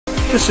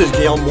This is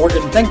Gail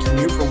Morgan thanking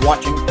you for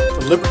watching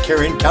the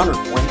Libertarian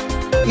Counterpoint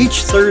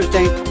each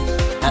Thursday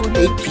at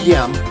 8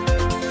 p.m.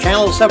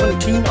 Channel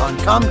 17 on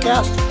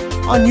Comcast,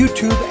 on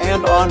YouTube,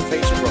 and on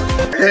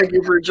Facebook. Thank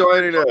you for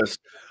joining us.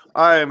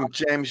 I'm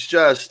James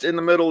Just. In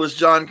the middle is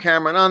John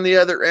Cameron. On the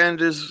other end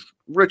is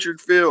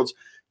Richard Fields.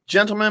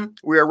 Gentlemen,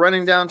 we are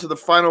running down to the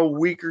final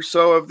week or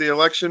so of the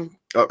election.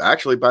 Oh,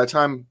 actually, by the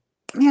time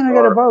man, I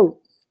got to vote.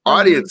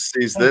 Audience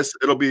sees this,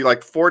 it'll be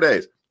like 4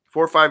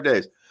 or 5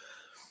 days.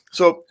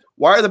 So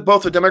why are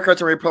both the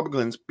Democrats and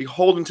Republicans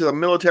beholden to the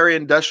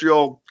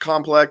military-industrial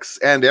complex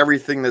and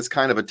everything that's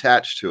kind of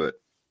attached to it?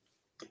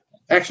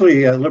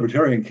 Actually,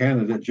 Libertarian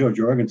candidate Joe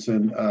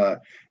Jorgensen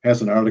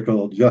has an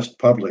article just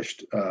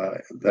published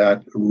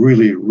that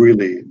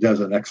really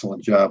does an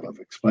excellent job of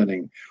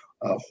explaining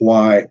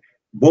why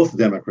both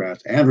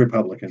Democrats and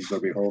Republicans are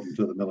beholden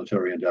to the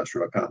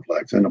military-industrial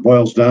complex. And it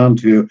boils down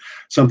to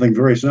something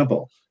very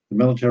simple. The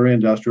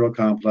military-industrial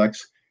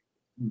complex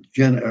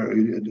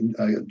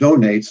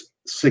donates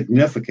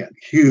significant,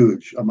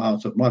 huge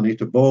amounts of money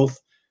to both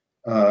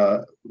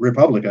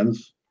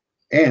Republicans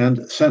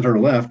and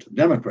center-left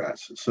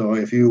Democrats. So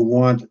if you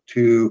want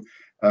to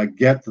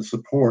get the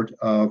support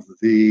of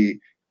the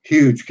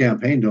huge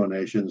campaign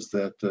donations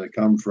that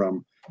come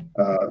from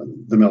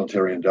the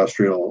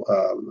military-industrial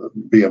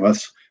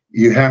behemoths,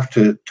 you have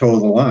to toe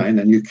the line,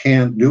 and you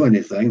can't do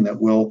anything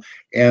that will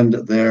end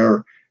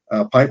their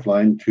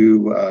pipeline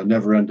to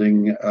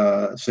never-ending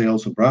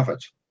sales and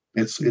profits.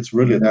 It's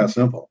really that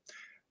simple.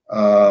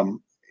 And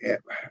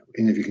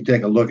if you can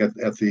take a look at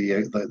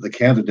the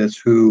candidates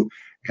who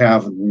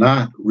have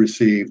not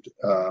received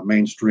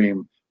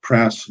mainstream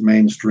press,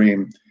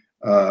 mainstream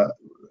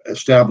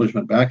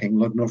establishment backing,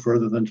 look no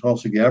further than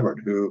Tulsi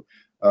Gabbard, who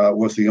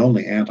was the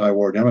only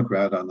anti-war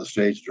Democrat on the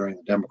stage during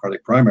the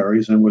Democratic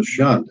primaries and was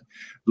shunned.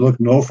 Look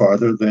no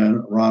farther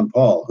than Ron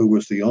Paul, who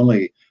was the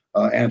only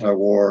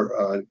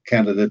anti-war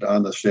candidate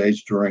on the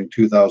stage during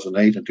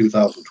 2008 and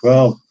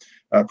 2012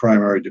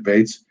 primary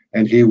debates,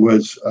 and he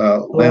was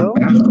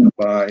lambasted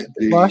by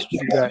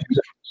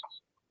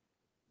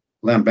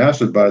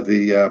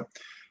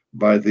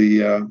the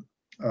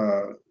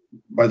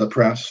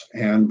press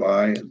and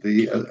by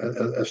the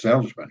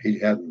establishment. He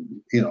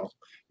hadn't,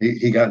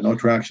 he got no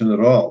traction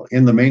at all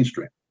in the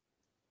mainstream.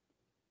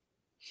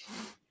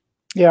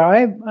 Yeah,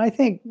 I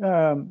think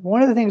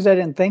one of the things I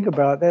didn't think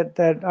about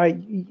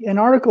an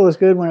article is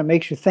good when it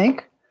makes you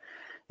think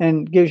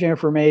and gives you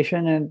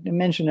information. And it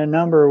mentioned a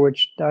number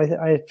which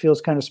I feel is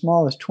kind of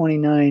small, is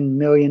 $29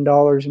 million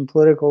in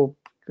political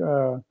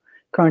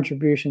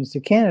contributions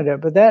to Canada,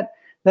 but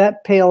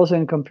that pales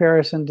in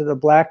comparison to the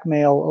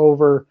blackmail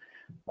over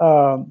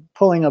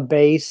pulling a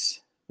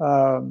base,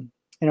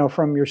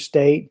 from your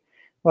state.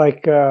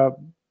 Like,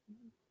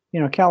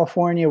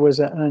 California was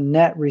a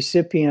net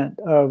recipient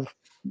of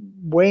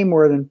way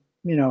more than,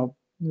 the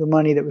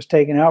money that was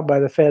taken out by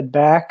the Fed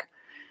back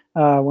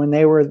when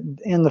they were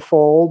in the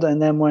fold.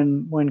 And then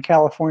when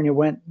California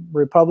went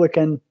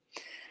Republican,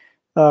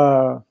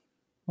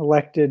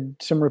 elected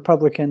some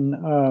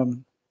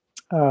Republican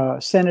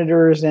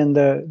senators, and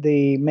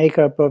the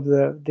makeup of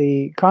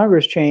the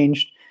Congress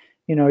changed,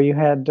 you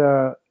had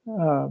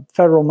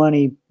federal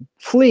money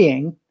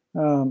fleeing. I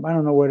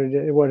don't know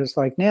what it's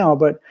like now,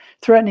 but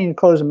threatening to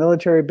close a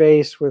military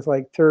base with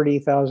like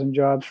 30,000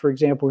 jobs. For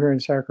example, here in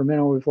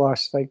Sacramento, we've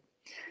lost like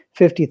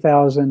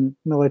 50,000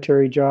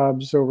 military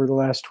jobs over the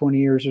last 20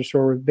 years or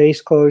so with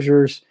base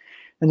closures.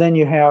 And then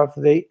you have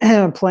the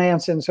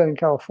plants in Southern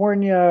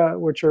California,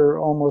 which are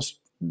almost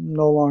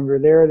no longer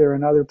there. They're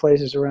in other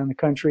places around the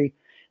country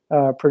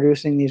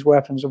producing these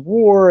weapons of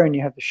war. And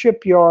you have the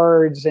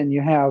shipyards, and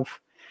you have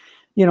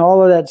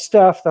all of that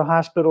stuff, the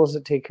hospitals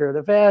that take care of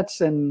the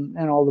vets, and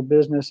all the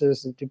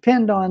businesses that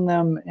depend on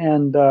them.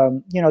 And,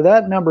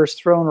 that number is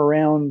thrown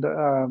around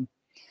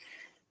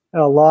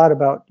a lot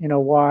about,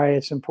 why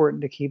it's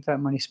important to keep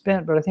that money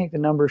spent. But I think the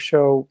numbers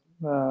show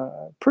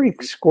pretty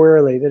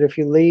squarely that if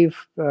you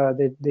leave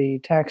the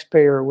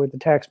taxpayer with the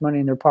tax money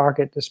in their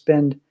pocket to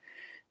spend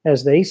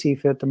as they see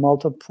fit, the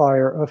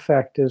multiplier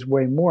effect is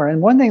way more.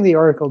 And one thing the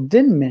article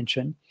didn't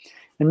mention,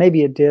 and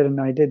maybe it did and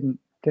I didn't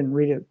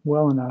read it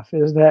well enough,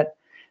 is that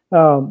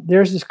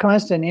there's this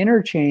constant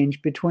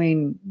interchange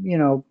between,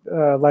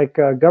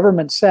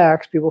 government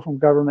SACs. People from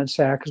government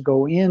SACs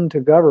go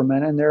into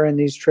government, and they're in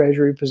these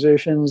treasury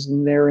positions,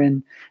 and they're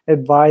in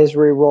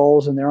advisory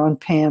roles, and they're on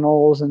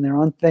panels, and they're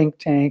on think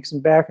tanks,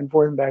 and back and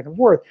forth and back and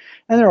forth.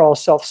 And they're all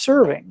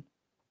self-serving.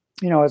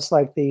 It's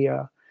like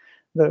the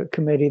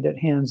committee that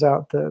hands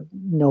out the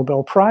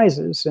Nobel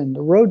Prizes and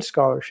the Rhodes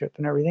Scholarship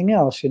and everything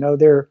else.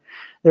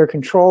 They're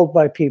controlled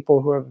by people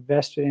who have a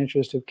vested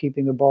interest of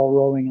keeping the ball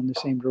rolling in the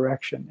same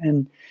direction.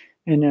 And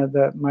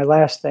my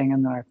last thing,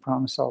 and then I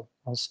promise I'll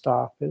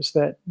stop, is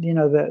that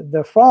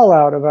the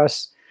fallout of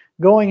us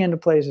going into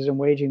places and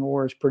waging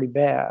war is pretty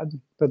bad.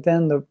 But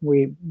then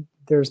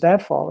there's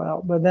that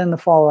fallout. But then the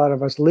fallout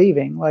of us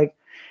leaving,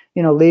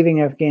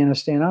 leaving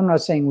Afghanistan. I'm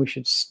not saying we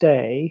should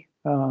stay.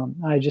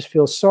 I just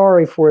feel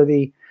sorry for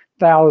the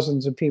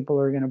thousands of people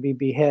who are going to be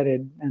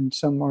beheaded, and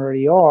some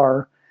already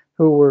are,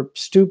 who were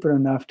stupid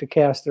enough to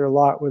cast their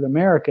lot with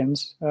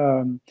Americans,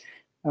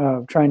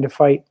 trying to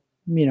fight,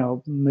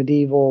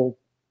 medieval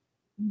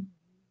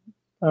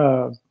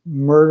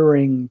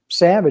murdering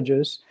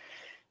savages,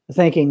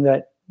 thinking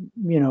that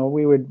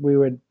we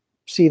would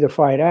see the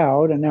fight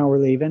out, and now we're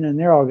leaving, and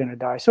they're all going to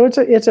die. So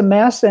it's a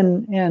mess,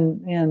 and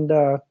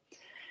I'm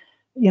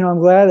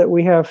glad that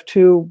we have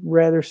two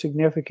rather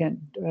significant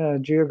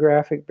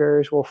geographic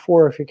barriers. Well,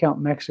 four if you count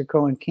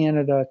Mexico and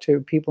Canada, to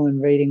people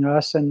invading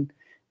us, and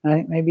I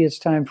think maybe it's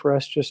time for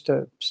us just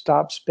to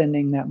stop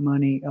spending that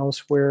money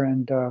elsewhere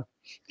and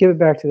give it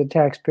back to the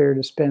taxpayer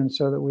to spend,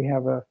 so that we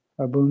have a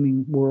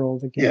booming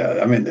world again.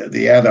 Yeah, I mean,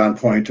 the add-on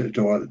point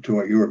to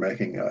what you were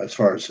making as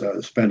far as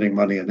spending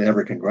money in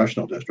every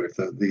congressional district,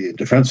 the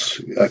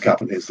defense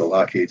companies, the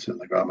Lockheeds and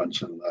the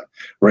Grummans and the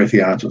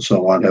Raytheons and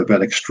so on, have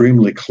been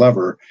extremely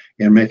clever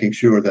in making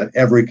sure that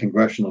every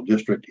congressional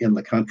district in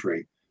the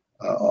country,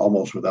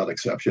 almost without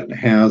exception,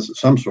 has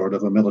some sort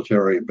of a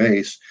military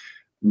base,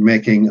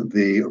 making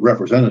the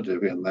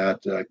representative in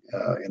that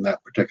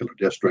particular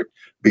district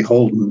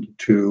beholden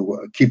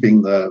to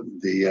keeping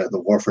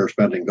the warfare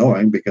spending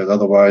going, because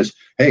otherwise,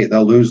 hey,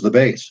 they'll lose the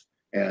base,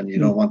 and you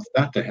don't want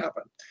that to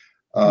happen.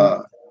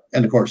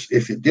 And of course,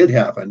 if it did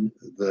happen,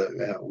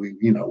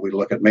 we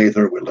look at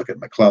Mather, we look at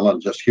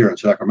McClellan just here in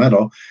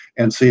Sacramento,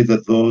 and see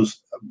that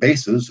those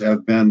bases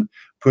have been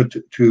put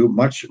to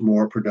much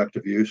more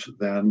productive use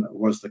than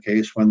was the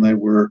case when they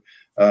were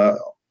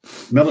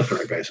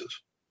military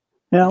bases.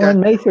 Now, when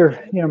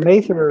Mather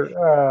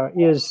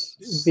is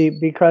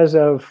because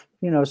of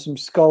some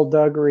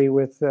skullduggery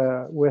with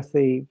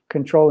the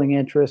controlling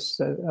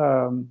interests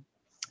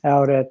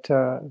out at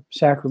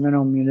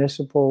Sacramento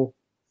Municipal.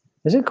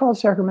 Is it called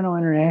Sacramento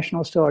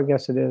International still? I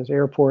guess it is.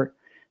 Airport.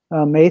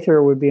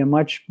 Mather would be a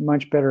much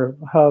better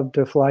hub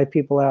to fly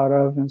people out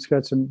of, and it's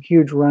got some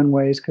huge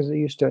runways because it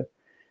used to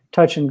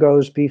touch and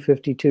goes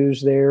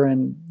B-52s there,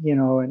 and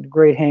and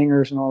great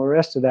hangars and all the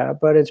rest of that.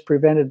 But it's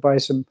prevented by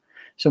some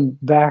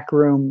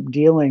backroom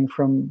dealing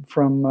from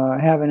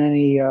having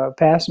any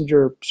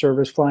passenger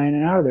service flying in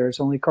and out of there. It's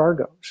only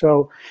cargo.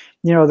 So,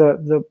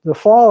 the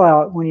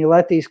fallout when you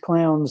let these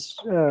clowns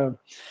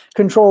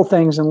control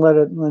things and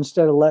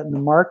instead of letting the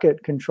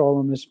market control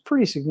them is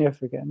pretty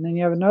significant. And then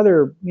you have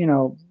another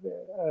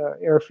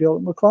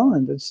airfield at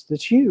McClellan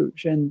that's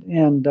huge,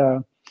 and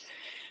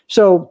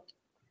so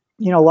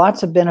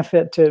lots of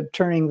benefit to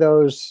turning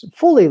those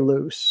fully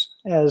loose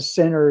as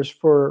centers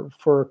for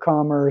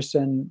commerce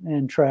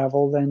and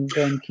travel than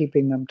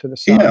keeping them to the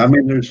side. Yeah, I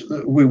mean,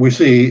 we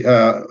see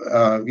Dallas,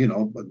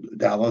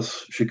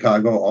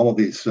 Chicago, all of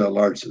these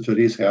large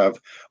cities have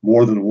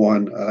more than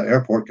one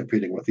airport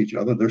competing with each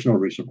other. There's no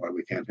reason why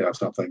we can't have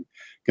something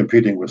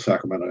competing with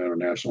Sacramento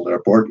International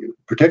Airport,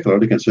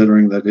 particularly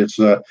considering that it's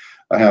a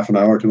half an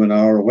hour to an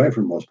hour away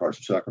from most parts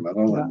of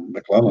Sacramento, and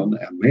McClellan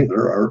and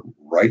Mather are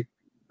right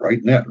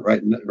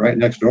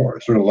next door.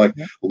 It's sort of like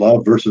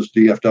Love versus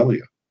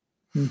DFW.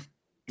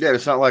 Yeah,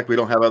 it's not like we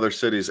don't have other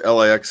cities.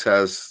 LAX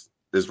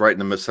is right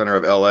in the center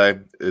of LA.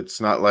 It's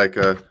not like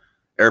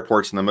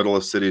airports in the middle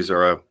of cities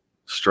are a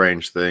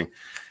strange thing.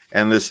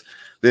 And the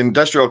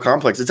industrial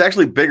complex, it's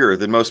actually bigger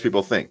than most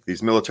people think.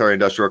 These military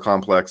industrial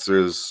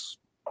complexes,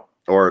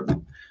 or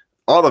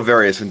all the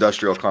various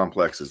industrial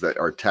complexes that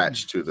are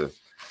attached to the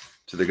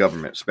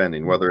government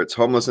spending, whether it's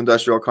homeless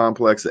industrial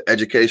complex, the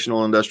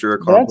educational industrial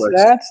complex.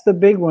 That's the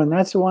big one.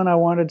 That's the one I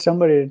wanted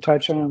somebody to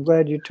touch on. I'm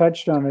glad you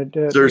touched on it.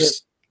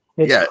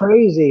 It's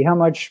crazy how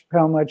much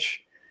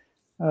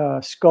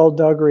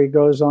skullduggery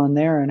goes on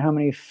there, and how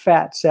many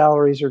fat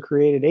salaries are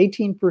created.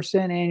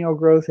 18% annual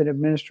growth in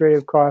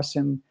administrative costs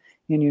in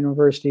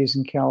universities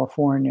in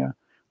California.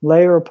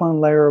 Layer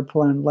upon layer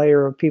upon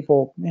layer of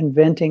people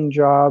inventing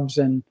jobs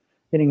and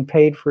getting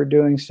paid for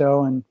doing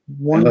so. And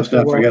let's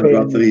not forget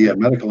about the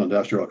medical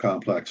industrial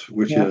complex,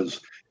 which is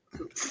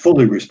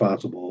fully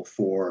responsible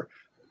for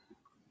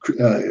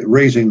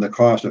raising the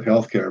cost of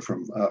healthcare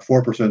from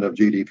 4% of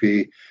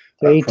GDP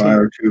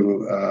prior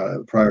to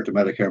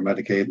Medicare,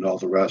 Medicaid, and all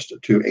the rest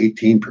to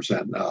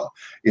 18% now.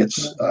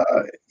 It's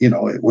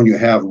when you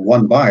have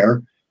one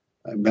buyer,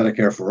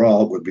 Medicare for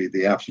all would be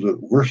the absolute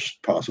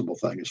worst possible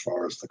thing as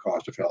far as the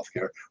cost of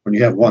healthcare. When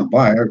you have one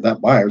buyer, that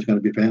buyer is going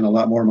to be paying a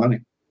lot more money.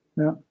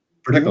 Yeah.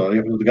 Particularly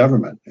if the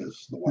government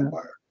is the one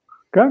buyer.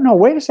 No,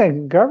 wait a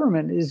second.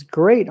 Government is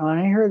great.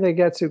 I hear they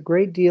got some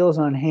great deals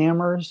on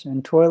hammers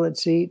and toilet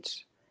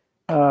seats.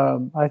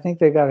 I think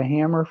they got a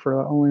hammer for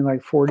only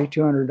like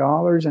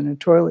 $4,200 and a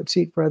toilet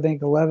seat for I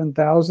think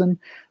 $11,000.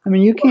 I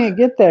mean, you can't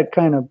get that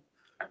kind of.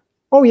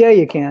 Oh yeah,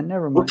 you can.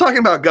 Never mind. We're talking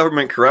about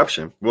government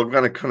corruption. We're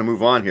going to kind of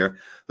move on here.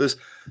 The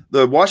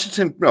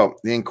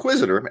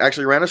Inquirer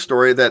actually ran a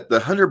story that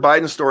the Hunter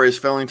Biden story is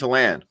failing to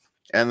land.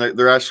 And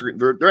they're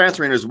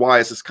answering is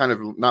why it's kind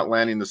of not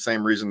landing the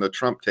same reason the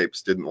Trump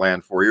tapes didn't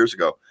land 4 years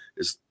ago.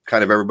 It's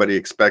kind of everybody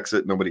expects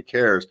it, nobody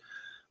cares.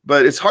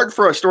 But it's hard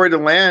for a story to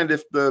land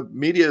if the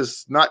media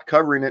is not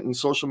covering it and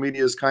social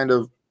media is kind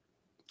of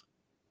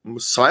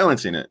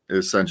silencing it,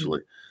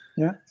 essentially.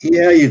 Yeah,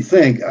 you'd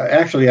think.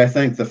 Actually, I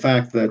think the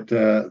fact that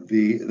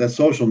the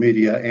social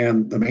media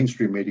and the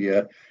mainstream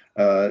media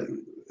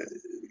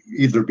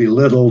either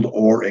belittled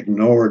or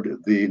ignored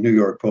the New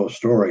York Post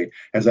story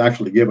has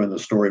actually given the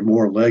story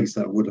more legs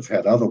than it would have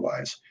had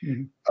otherwise.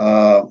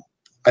 Mm-hmm.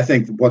 I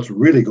think what's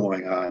really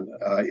going on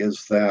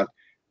is that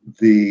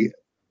the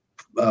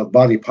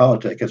body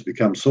politic has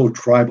become so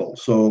tribal,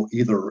 so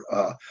either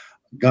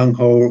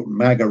gung-ho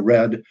MAGA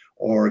red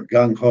or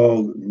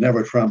gung-ho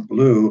never Trump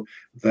blue,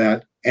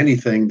 that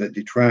anything that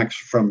detracts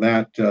from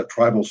that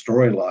tribal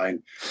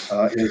storyline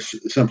is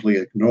simply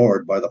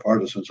ignored by the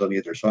partisans on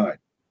either side.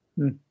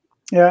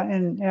 Yeah,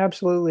 and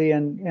absolutely.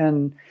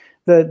 And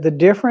the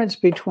difference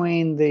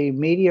between the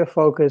media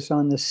focus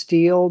on the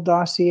Steele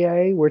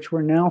dossier, which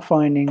we're now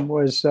finding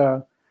was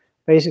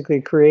basically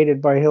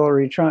created by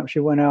Hillary Trump. She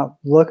went out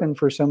looking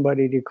for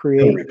somebody to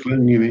create. Hillary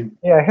Clinton, you mean?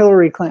 Yeah,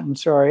 Hillary Clinton.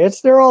 Sorry,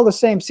 they're all the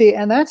same. See,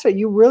 and that's what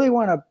you really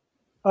want to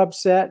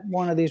upset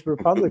one of these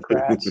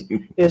Republicrats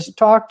is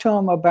talk to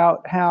them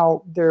about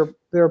how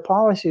their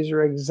policies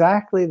are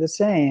exactly the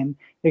same,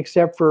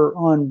 except for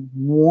on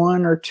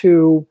one or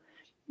two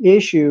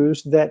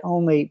issues that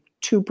only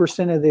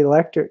 2% of the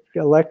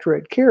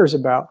electorate cares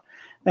about.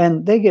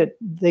 And they get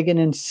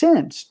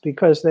incensed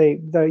because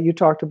you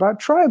talked about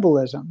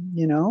tribalism.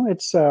 You know,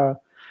 it's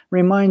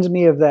reminds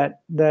me of that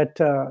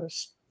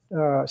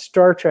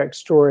Star Trek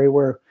story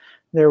where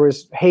there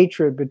was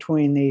hatred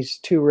between these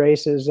two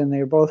races, and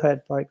they both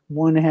had like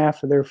one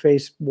half of their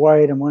face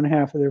white and one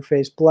half of their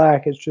face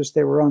black. It's just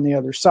they were on the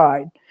other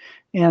side,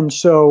 and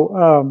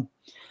so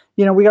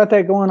you know, we got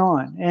that going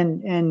on,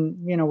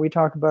 and you know, we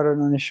talk about it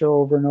on the show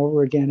over and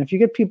over again. If you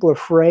get people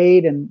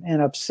afraid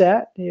and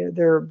upset,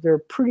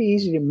 they're pretty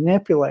easy to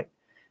manipulate.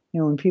 You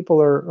know, when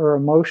people are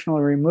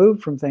emotionally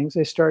removed from things,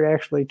 they start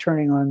actually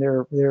turning on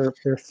their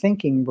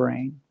thinking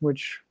brain,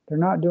 which they're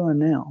not doing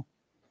now.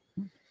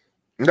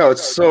 No,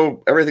 it's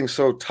everything's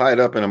so tied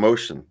up in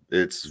emotion.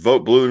 It's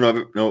vote blue,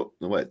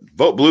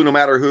 vote blue no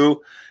matter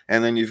who.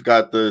 And then you've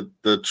got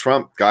the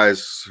Trump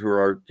guys who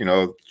are, you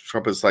know,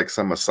 Trump is like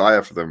some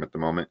messiah for them at the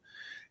moment.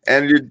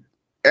 And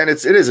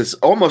it's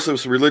almost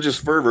this religious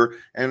fervor,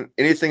 and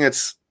anything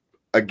that's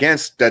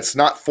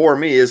not for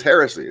me is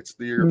heresy. It's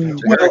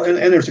well,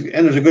 and there's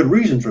a good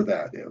reason for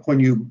that. When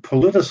you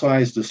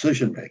politicize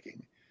decision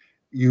making,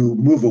 you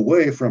move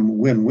away from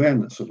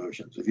win-win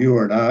solutions. If you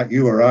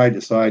or I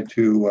decide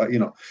to, you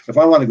know, if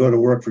I want to go to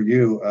work for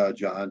you,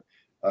 John,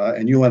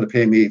 and you want to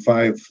pay me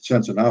 5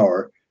 cents an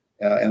hour,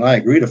 and I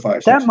agree to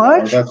 5 cents an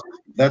hour,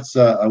 that's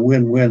a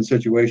win-win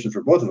situation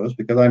for both of us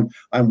because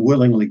I'm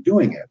willingly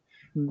doing it.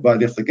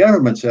 But if the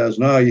government says,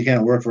 no, you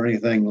can't work for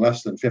anything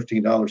less than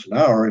 $15 an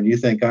hour, and you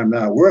think I'm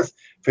not worth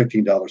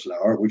 $15 an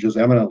hour, which is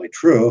eminently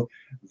true,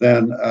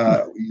 then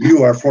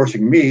you are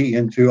forcing me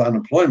into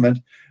unemployment.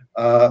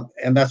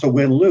 And that's a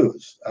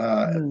win-lose.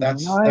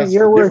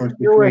 You're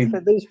worth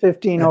at least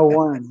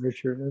 $15.01,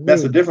 Richard.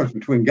 That's the difference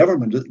between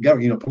government,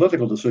 you know,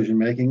 political decision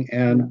making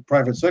and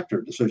private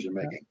sector decision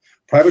making.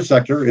 Private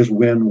sector is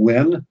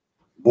win-win.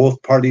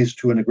 Both parties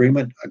to an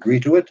agreement agree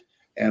to it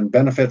and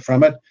benefit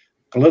from it.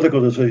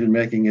 Political decision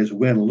making is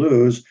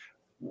win-lose.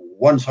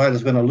 One side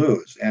is going to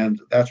lose,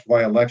 and that's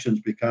why elections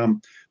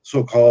become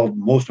so-called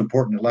most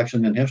important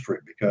election in history,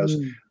 because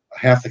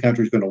half the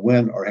country is going to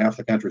win or half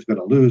the country is going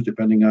to lose,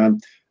 depending on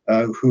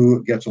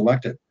who gets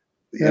elected.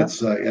 Yeah.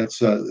 It's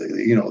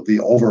you know, the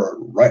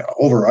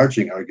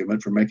overarching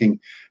argument for making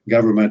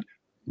government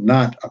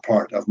not a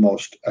part of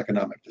most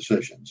economic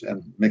decisions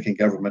and making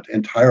government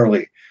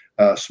entirely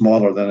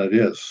smaller than it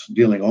is,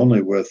 dealing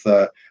only with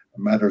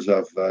matters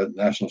of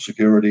national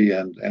security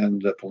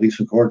and police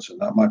and courts and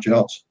not much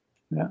else.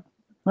 Yeah.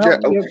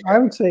 Well, yeah, I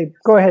would say,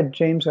 go ahead,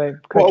 James. A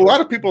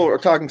lot of people are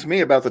talking to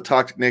me about the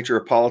toxic nature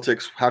of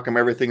politics. How come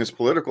everything is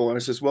political? And I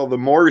says, well, the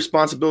more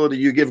responsibility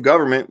you give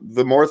government,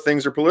 the more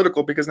things are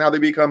political, because now they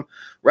become,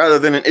 rather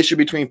than an issue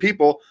between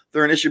people,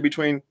 they're an issue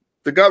between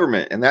the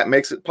government, and that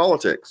makes it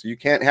politics. You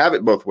can't have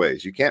it both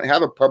ways. You can't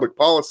have a public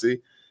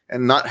policy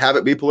and not have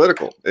it be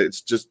political.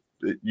 It's just,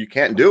 you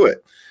can't do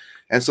it.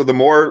 And so the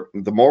more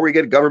we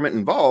get government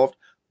involved,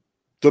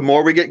 and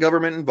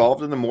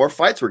the more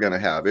fights we're going to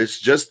have. It's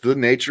just the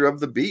nature of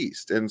the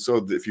beast. And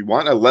so if you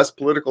want a less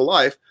political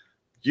life,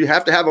 you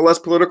have to have a less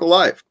political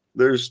life.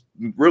 There's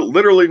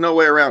literally no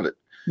way around it.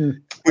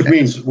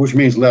 Which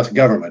means less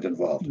government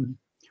involved.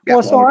 Yeah,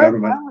 well,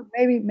 so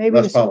maybe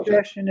the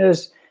suggestion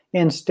is,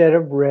 instead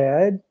of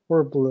red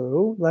or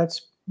blue,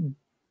 let's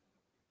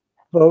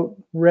vote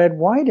red,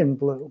 white, and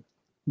blue.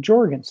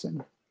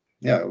 Jorgensen.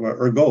 Yeah,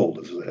 or gold,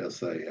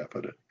 as they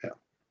put it.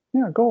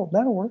 Yeah, gold.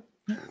 That'll work.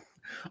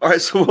 All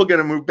right, so we're going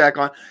to move back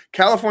on.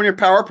 California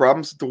power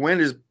problems. The wind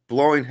is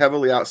blowing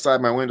heavily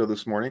outside my window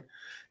this morning,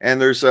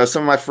 and there's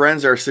some of my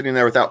friends that are sitting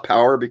there without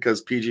power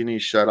because PG&E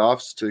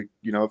shut-offs to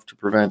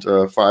prevent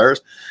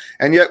fires,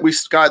 and yet we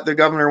got the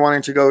governor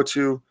wanting to go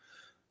to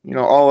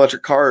all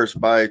electric cars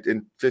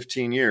in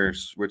 15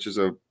 years, which is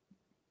a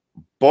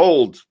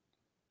bold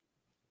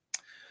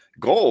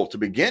goal to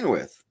begin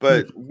with.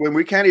 But when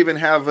we can't even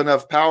have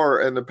enough power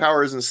and the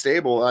power isn't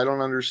stable, I don't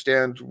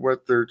understand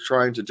what they're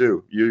trying to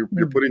do. You're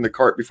putting the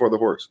cart before the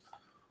horse.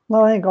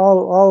 Well, I think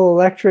all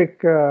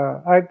electric.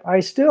 I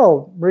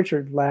still,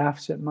 Richard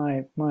laughs at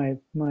my.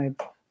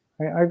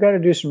 I've got to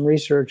do some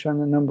research on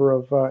the number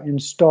of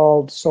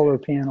installed solar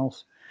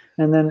panels,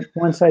 and then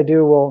once I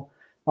do,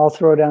 I'll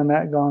throw down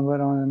that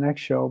gauntlet on the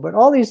next show. But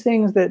all these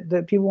things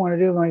that people want to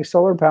do, like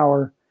solar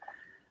power,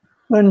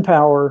 wind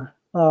power,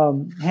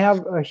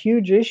 have a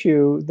huge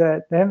issue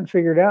that they haven't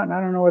figured out, and I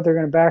don't know what they're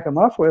going to back them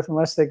up with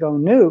unless they go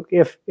nuke.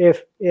 If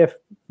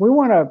we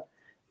want to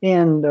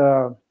end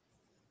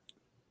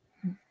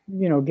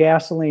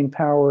gasoline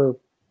power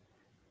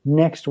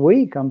next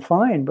week, I'm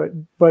fine,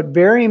 but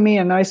bury me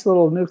a nice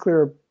little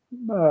nuclear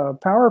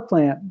power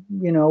plant,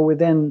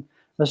 within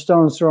a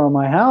stone's throw of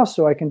my house,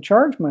 so I can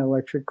charge my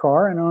electric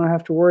car, and I don't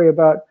have to worry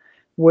about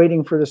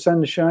waiting for the sun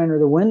to shine or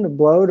the wind to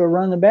blow to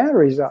run the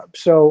batteries up.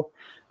 So,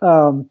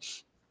 and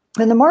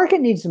the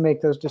market needs to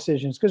make those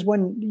decisions, because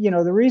when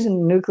the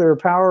reason nuclear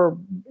power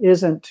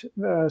isn't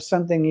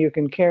something you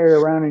can carry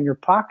around in your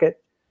pocket,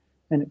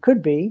 and it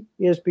could be,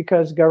 is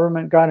because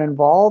government got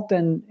involved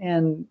and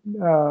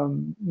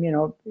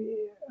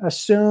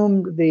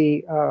assumed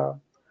the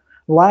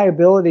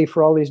liability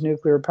for all these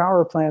nuclear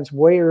power plants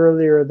way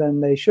earlier than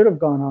they should have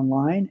gone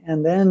online,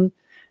 and then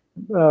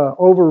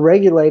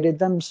over-regulated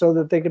them so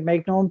that they could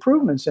make no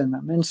improvements in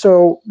them. And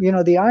so,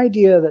 the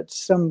idea that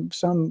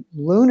some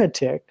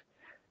lunatic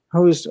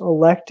who's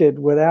elected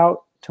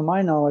without, to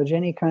my knowledge,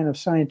 any kind of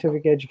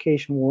scientific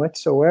education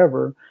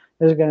whatsoever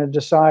is going to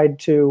decide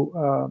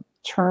to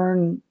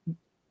turn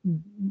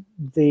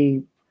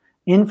the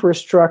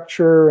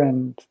infrastructure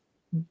and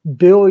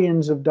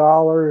billions of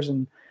dollars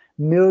and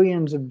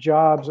millions of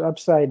jobs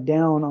upside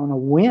down on a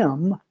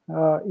whim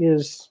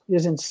is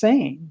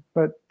insane.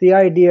 But the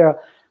idea,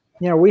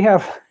 we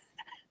have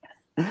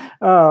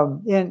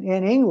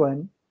in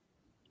England,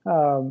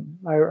 I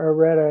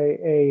read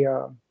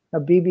a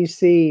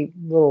BBC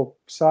little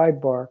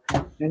sidebar,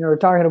 and they were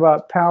talking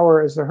about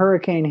power as the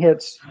hurricane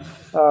hits.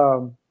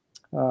 One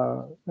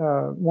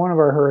of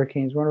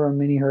our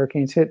mini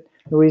hurricanes hit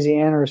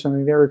Louisiana or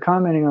something. They were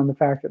commenting on the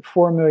fact that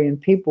 4 million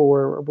people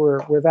were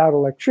without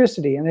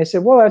electricity, and they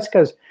said, well, that's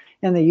because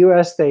in the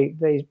U.S.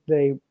 they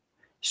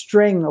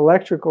string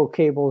electrical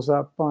cables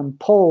up on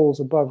poles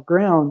above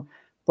ground,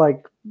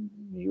 like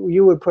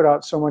you would put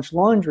out so much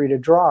laundry to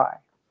dry.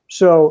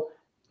 So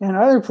in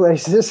other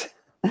places,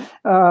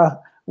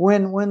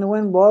 when the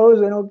wind blows,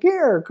 they don't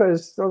care,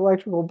 because the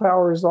electrical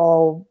power is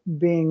all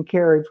being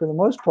carried for the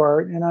most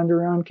part and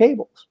underground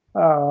cables.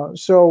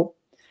 So,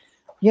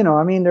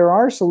 there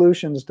are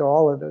solutions to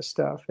all of this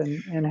stuff,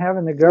 and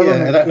having the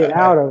government get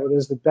out of it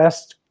is the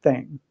best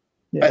thing.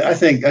 Yeah. I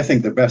think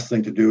the best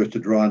thing to do is to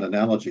draw an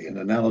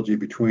analogy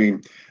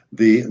between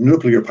the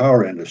nuclear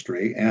power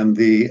industry and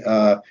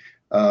the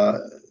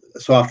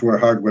software,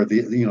 hardware,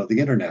 the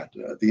internet,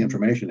 the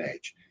information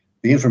age.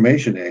 The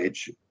information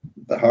age,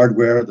 the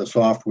hardware, the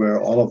software,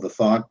 all of the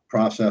thought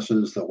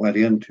processes that went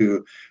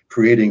into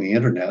creating the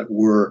internet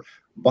were,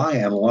 by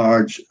and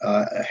large,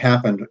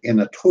 happened in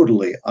a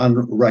totally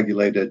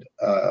unregulated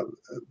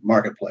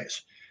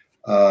marketplace.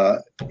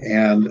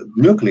 And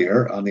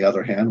nuclear, on the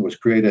other hand, was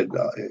created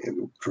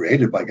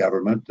by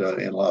government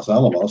in Los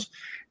Alamos,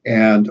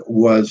 and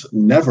was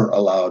never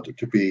allowed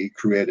to be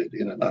created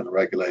in an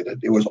unregulated.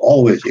 It was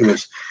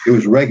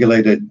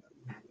regulated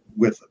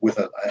with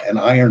an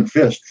iron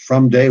fist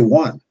from day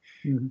one.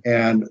 Mm-hmm.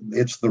 And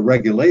it's the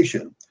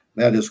regulation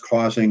that is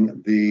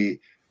causing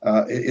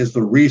is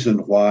the reason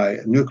why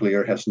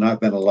nuclear has not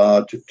been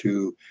allowed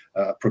to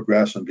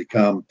progress and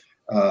become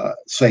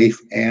safe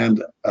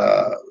and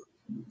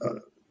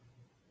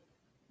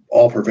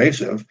all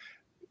pervasive,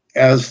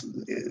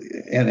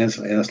 and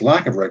its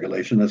lack of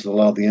regulation has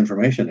allowed the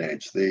information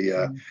age,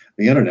 the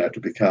internet, to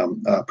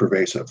become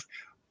pervasive.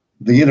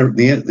 The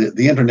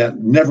internet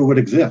never would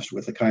exist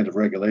with the kind of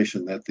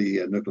regulation that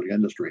the nuclear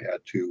industry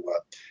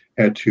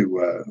had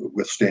to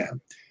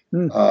withstand.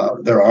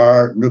 There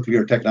are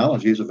nuclear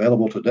technologies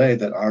available today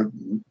that are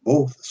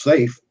both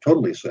safe,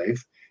 totally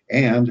safe,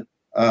 and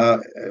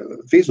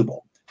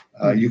feasible.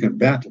 You can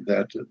bet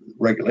that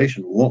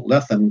regulation won't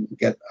let them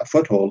get a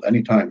foothold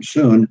anytime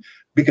soon,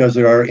 because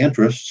there are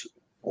interests,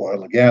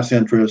 oil and gas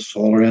interests,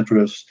 solar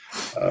interests,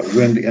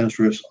 wind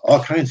interests,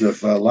 all kinds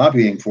of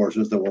lobbying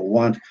forces that will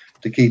want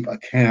to keep a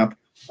cap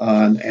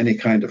on any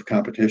kind of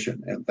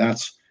competition, and that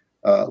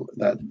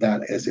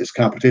is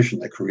competition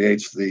that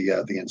creates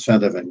the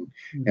incentive and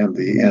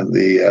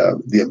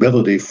the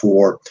ability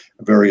for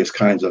various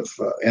kinds of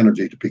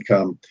energy to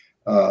become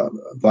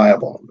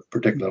viable,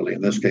 particularly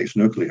in this case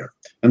nuclear.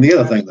 And the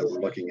other thing that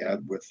we're looking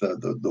at with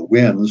the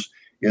winds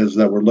is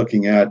that we're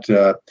looking at,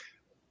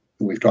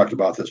 we've talked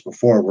about this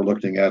before, we're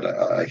looking at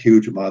a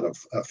huge amount of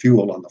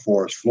fuel on the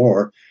forest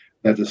floor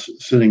that is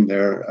sitting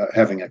there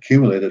having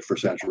accumulated for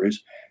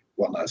centuries.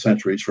 Well, not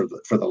centuries, for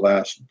the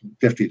last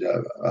 50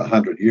 to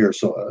 100 years,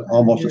 so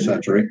almost a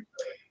century.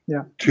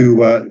 Yeah.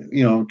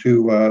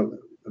 To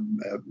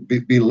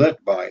be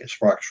lit by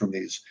sparks from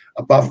these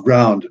above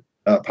ground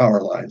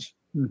power lines.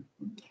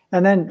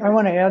 And then I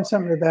want to add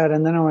something to that,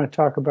 and then I want to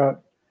talk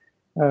about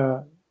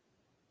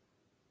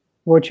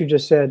what you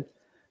just said,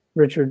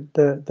 Richard,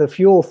 the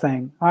fuel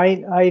thing.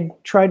 I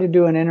tried to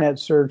do an internet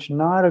search,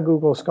 not a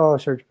Google Scholar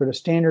search, but a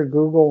standard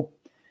Google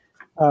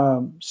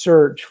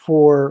search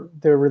for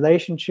the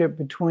relationship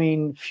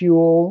between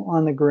fuel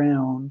on the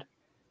ground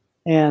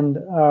and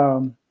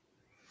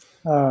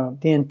the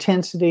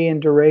intensity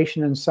and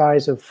duration and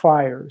size of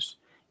fires.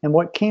 And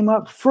what came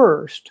up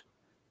first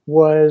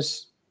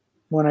was,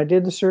 when I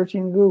did the search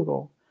in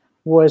Google,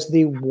 was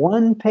the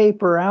one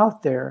paper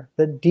out there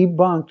that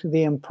debunked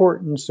the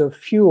importance of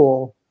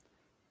fuel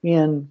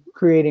in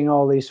creating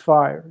all these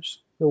fires.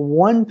 The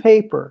one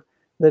paper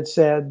that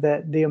said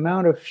that the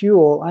amount of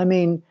fuel, I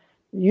mean,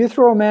 you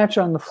throw a match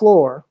on the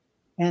floor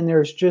and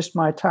there's just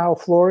my tile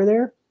floor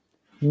there,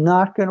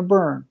 not going to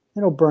burn.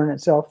 It'll burn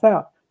itself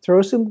out.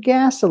 Throw some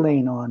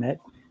gasoline on it,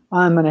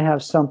 I'm going to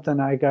have something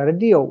I got to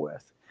deal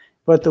with.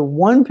 But the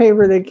one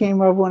paper that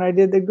came up when I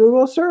did the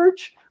Google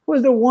search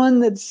was the one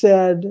that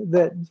said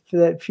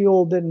that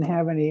fuel didn't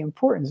have any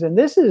importance. And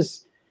this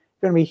is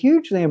going to be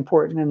hugely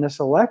important in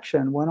this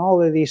election when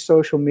all of these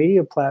social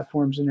media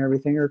platforms and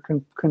everything are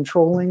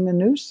controlling the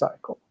news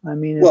cycle. I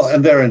mean, well,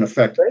 and they're in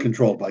effect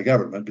controlled by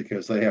government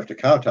because they have to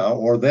kowtow,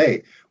 or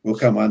they will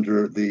come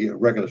under the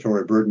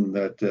regulatory burden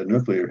that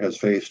nuclear has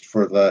faced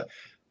for the,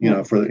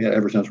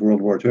 ever since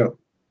World War II.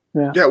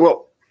 Yeah.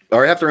 Well,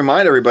 I have to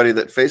remind everybody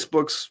that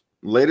Facebook's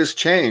latest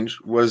change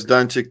was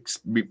done to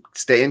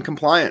stay in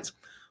compliance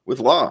with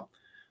law.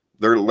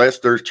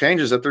 Their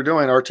changes that they're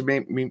doing are to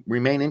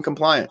remain in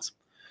compliance.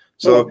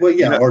 So,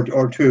 or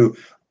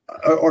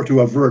to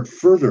avert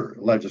further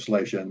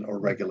legislation or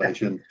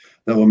regulation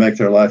that will make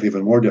their life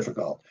even more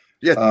difficult.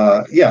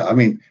 Yeah. I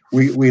mean,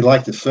 we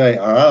like to say,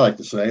 or I like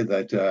to say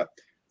that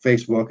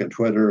Facebook and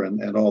Twitter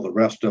and all the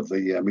rest of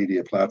the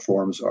media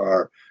platforms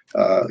are,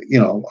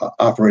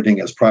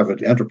 operating as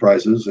private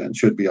enterprises and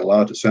should be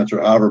allowed to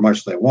censor however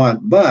much they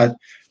want. But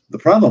the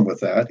problem with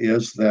that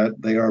is that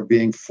they are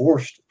being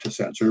forced to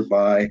censor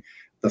by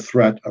the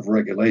threat of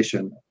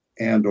regulation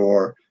and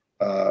or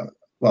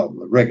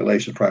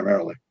regulation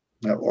primarily,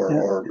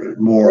 or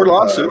more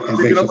lawsuits.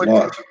 invasive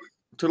laws.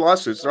 To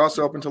lawsuits. They're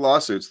also open to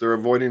lawsuits. They're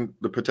avoiding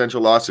the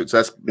potential lawsuits.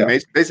 That's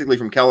basically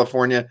from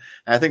California.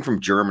 And I think from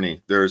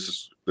Germany.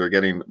 They're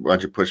getting a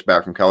bunch of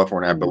pushback from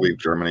California, I believe,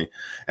 Germany.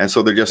 And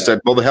so they just said,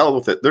 well, the hell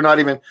with it. They're not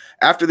even,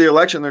 after the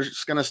election, they're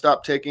just going to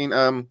stop taking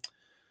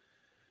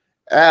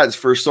ads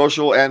for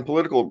social and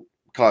political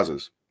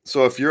causes.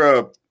 So if you're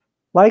a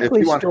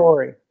likely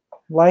story,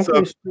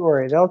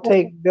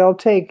 they'll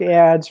take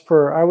ads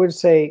for, I would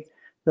say,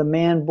 the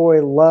Man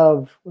Boy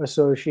Love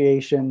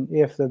Association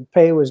if the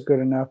pay was good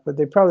enough, but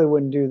they probably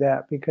wouldn't do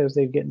that because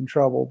they'd get in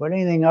trouble. But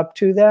anything up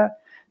to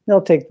that,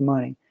 they'll take the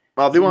money.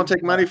 Well, they won't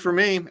take money from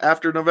me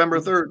after November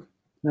 3rd.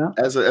 No.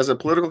 As a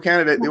political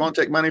candidate, they won't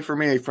take money from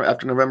me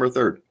after November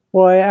 3rd.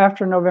 Well,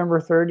 after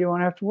November 3rd, you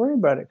won't have to worry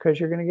about it because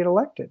you're going to get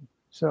elected.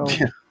 So,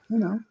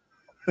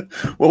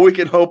 Well, we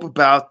can hope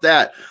about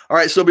that. All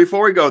right. So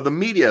before we go, the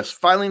media is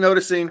finally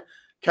noticing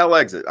Cal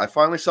exit. I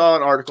finally saw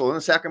an article in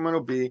the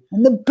Sacramento Bee.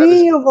 And the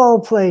Bee of all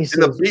places.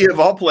 In the Bee of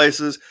all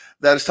places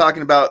that is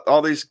talking about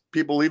all these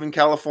people leaving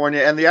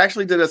California. And they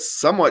actually did a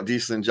somewhat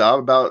decent job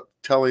about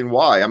telling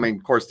why. I mean,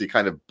 of course, they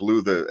kind of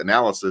blew the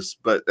analysis,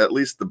 but at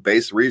least the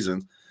base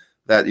reason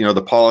that,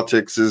 the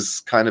politics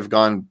is kind of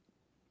gone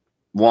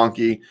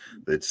wonky.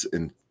 It's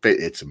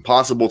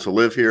impossible to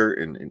live here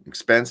in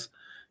expense.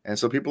 And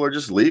so people are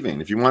just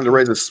leaving. If you wanted to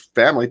raise a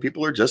family,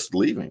 people are just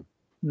leaving.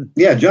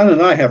 Yeah, John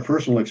and I have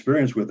personal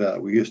experience with that.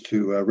 We used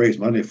to raise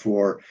money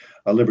for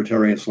a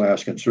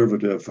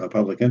libertarian/conservative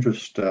public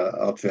interest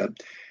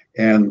outfit.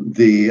 And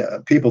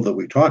the people that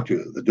we talked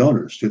to, the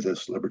donors to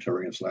this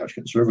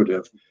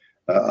libertarian/conservative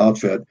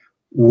outfit,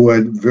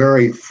 would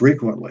very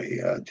frequently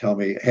tell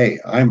me, hey,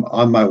 I'm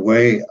on my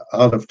way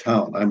out of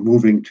town. I'm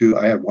moving to,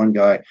 I had one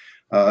guy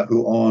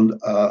who owned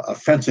a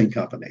fencing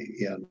company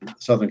in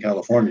Southern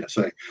California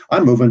say,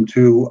 I'm moving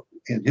to,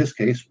 in his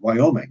case,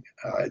 Wyoming,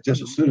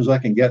 just as soon as I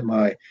can get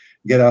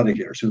out of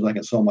here, as soon as I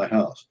can sell my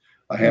house.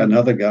 I had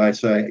another guy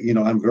say,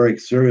 I'm very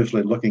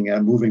seriously looking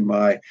at moving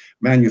my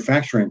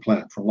manufacturing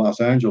plant from Los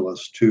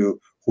Angeles to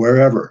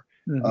wherever.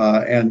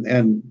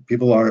 And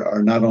people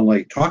are not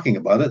only talking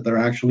about it, they're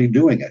actually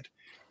doing it.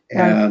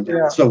 And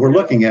so we're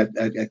looking at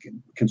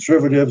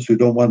conservatives who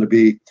don't want to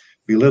be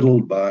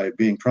belittled by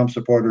being Trump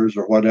supporters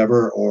or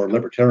whatever, or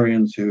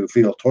libertarians who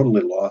feel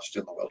totally lost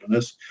in the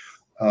wilderness,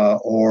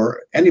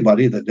 or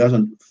anybody that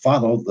doesn't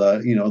follow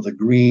the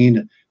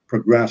green,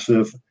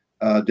 progressive,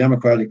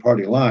 Democratic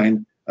Party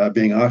line,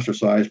 being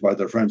ostracized by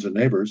their friends and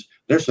neighbors.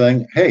 They're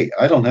saying, hey,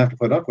 I don't have to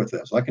put up with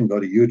this. I can go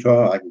to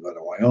Utah, I can go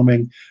to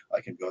Wyoming,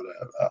 I can go to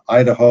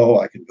Idaho,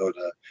 I can go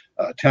to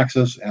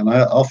Texas, and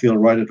I'll feel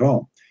right at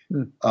home.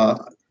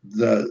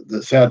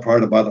 The sad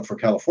part about it for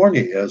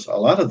California is a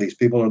lot of these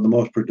people are the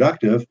most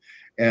productive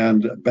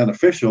and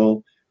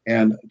beneficial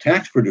and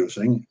tax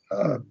producing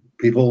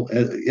people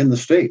in the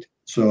state.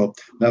 So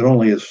not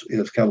only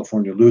is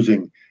California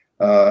losing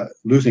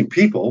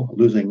people,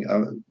 losing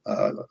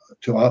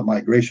to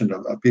out-migration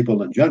of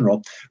people in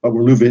general, but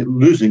we're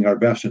losing our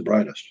best and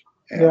brightest.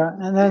 And,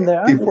 and then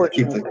the people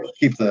unfortunate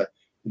keep the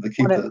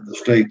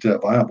state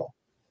viable.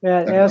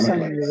 As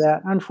something to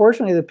that,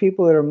 unfortunately, the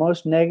people that are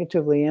most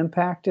negatively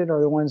impacted are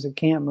the ones that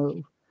can't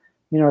move.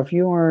 If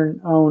you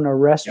own a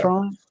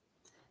restaurant,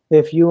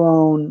 if you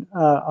own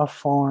a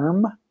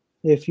farm,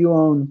 if you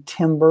own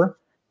timber,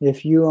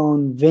 if you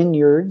own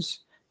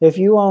vineyards, if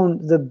you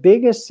own the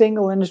biggest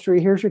single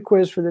industry, here's your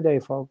quiz for the day,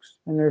 folks.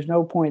 And there's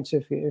no points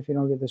if you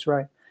don't get this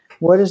right.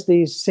 What is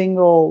the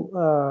single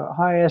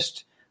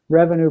highest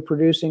revenue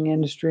producing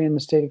industry in the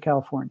state of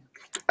California?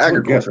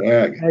 Agriculture.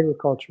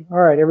 Agriculture. All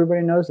right,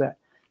 everybody knows that.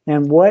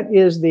 And what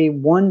is the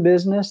one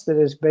business that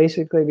is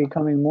basically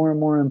becoming more and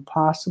more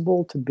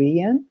impossible to be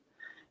in?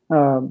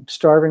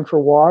 Starving for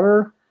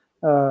water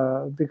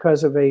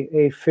because of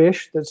a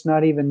fish that's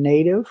not even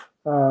native,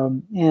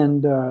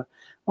 and on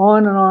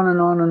and on and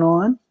on and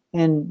on.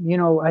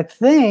 And, I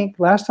think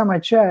last time I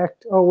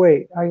checked,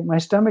 my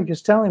stomach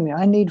is telling me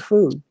I need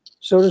food.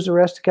 So does the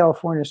rest of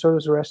California. So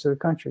does the rest of the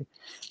country.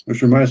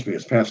 Which reminds me,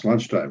 it's past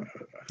lunchtime.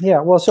 Yeah,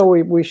 well, so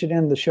we should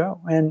end the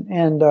show.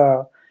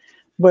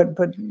 But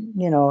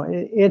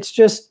it's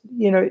just,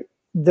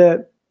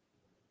 the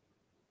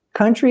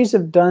countries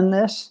have done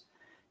this,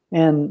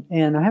 and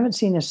I haven't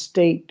seen a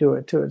state do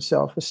it to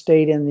itself, a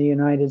state in the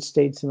United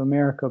States of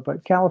America,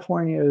 but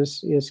California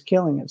is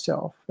killing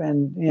itself.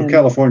 And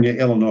California,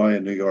 Illinois,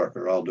 and New York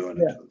are all doing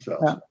it to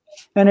themselves. Yeah.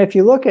 And if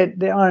you look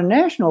at on a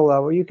national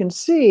level, you can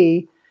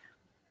see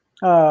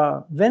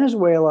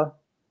Venezuela,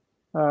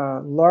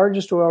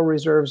 largest oil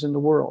reserves in the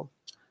world.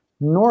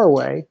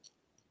 Norway.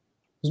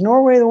 Is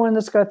Norway the one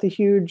that's got the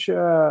huge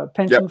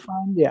pension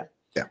fund? Yeah.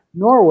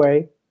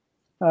 Norway,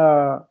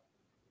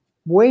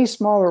 way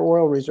smaller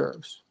oil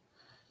reserves.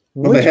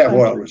 Well, they have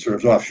oil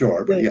reserves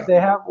offshore, but they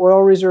have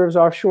oil reserves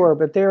offshore,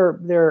 but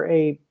they're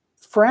a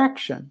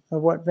fraction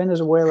of what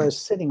Venezuela is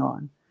sitting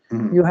on.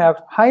 Mm-hmm. You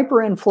have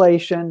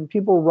hyperinflation,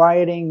 people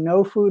rioting,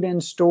 no food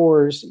in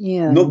stores,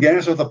 no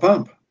gas at the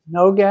pump.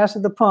 No gas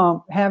at the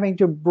pump, having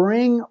to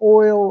bring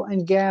oil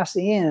and gas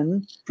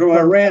in from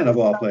Iran, of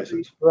all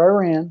places.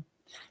 Iran.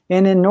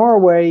 And in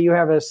Norway, you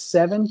have a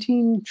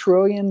 $17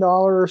 trillion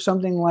or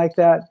something like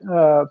that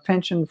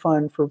pension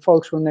fund for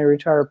folks when they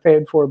retire,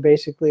 paid for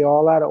basically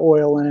all out of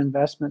oil and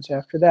investments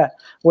after that.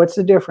 What's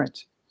the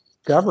difference?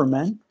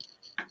 Government,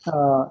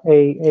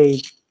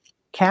 a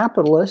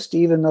capitalist,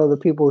 even though the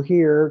people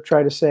here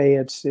try to say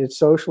it's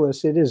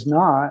socialist, it is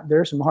not.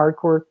 There's some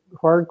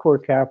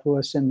hardcore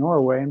capitalists in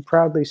Norway, and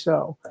proudly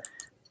so,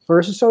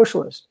 versus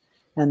socialist.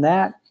 And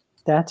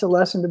that's a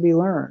lesson to be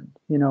learned.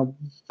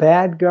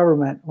 Bad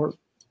government, or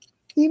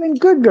even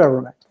good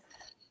government,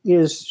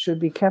 should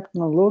be kept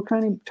in a little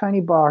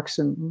tiny box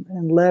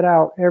and let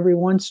out every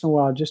once in a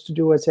while just to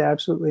do what's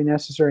absolutely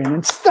necessary, and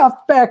then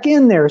stuff back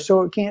in there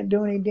so it can't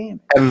do any damage.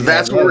 And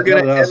that's what we're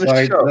going to end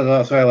the show.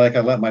 That's why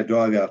I let my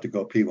dog out to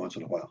go pee once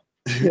in a while.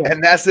 Yeah.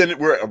 And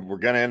we're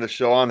going to end the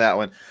show on that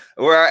one.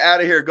 We're out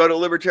of here. Go to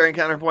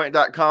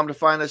libertariancounterpoint.com to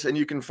find us, and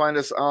you can find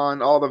us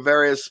on all the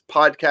various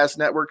podcast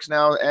networks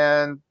now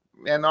and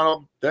on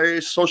all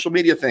various social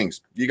media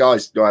things. You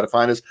guys know how to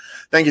find us.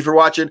 Thank you for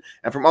watching.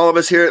 And from all of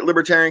us here at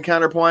Libertarian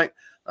Counterpoint,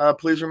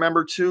 please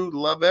remember to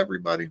love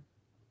everybody.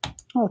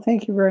 Oh,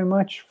 thank you very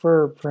much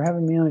for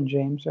having me on,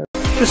 James.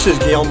 This is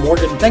Gail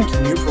Morgan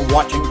thanking you for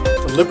watching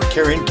the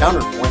Libertarian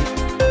Counterpoint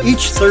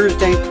each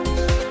Thursday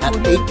at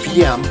 8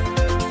 p.m.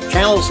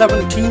 Channel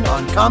 17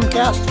 on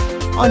Comcast,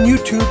 on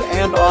YouTube,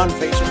 and on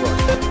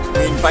Facebook.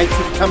 We invite you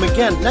to come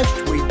again next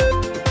week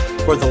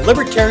for the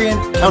Libertarian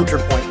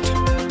Counterpoint.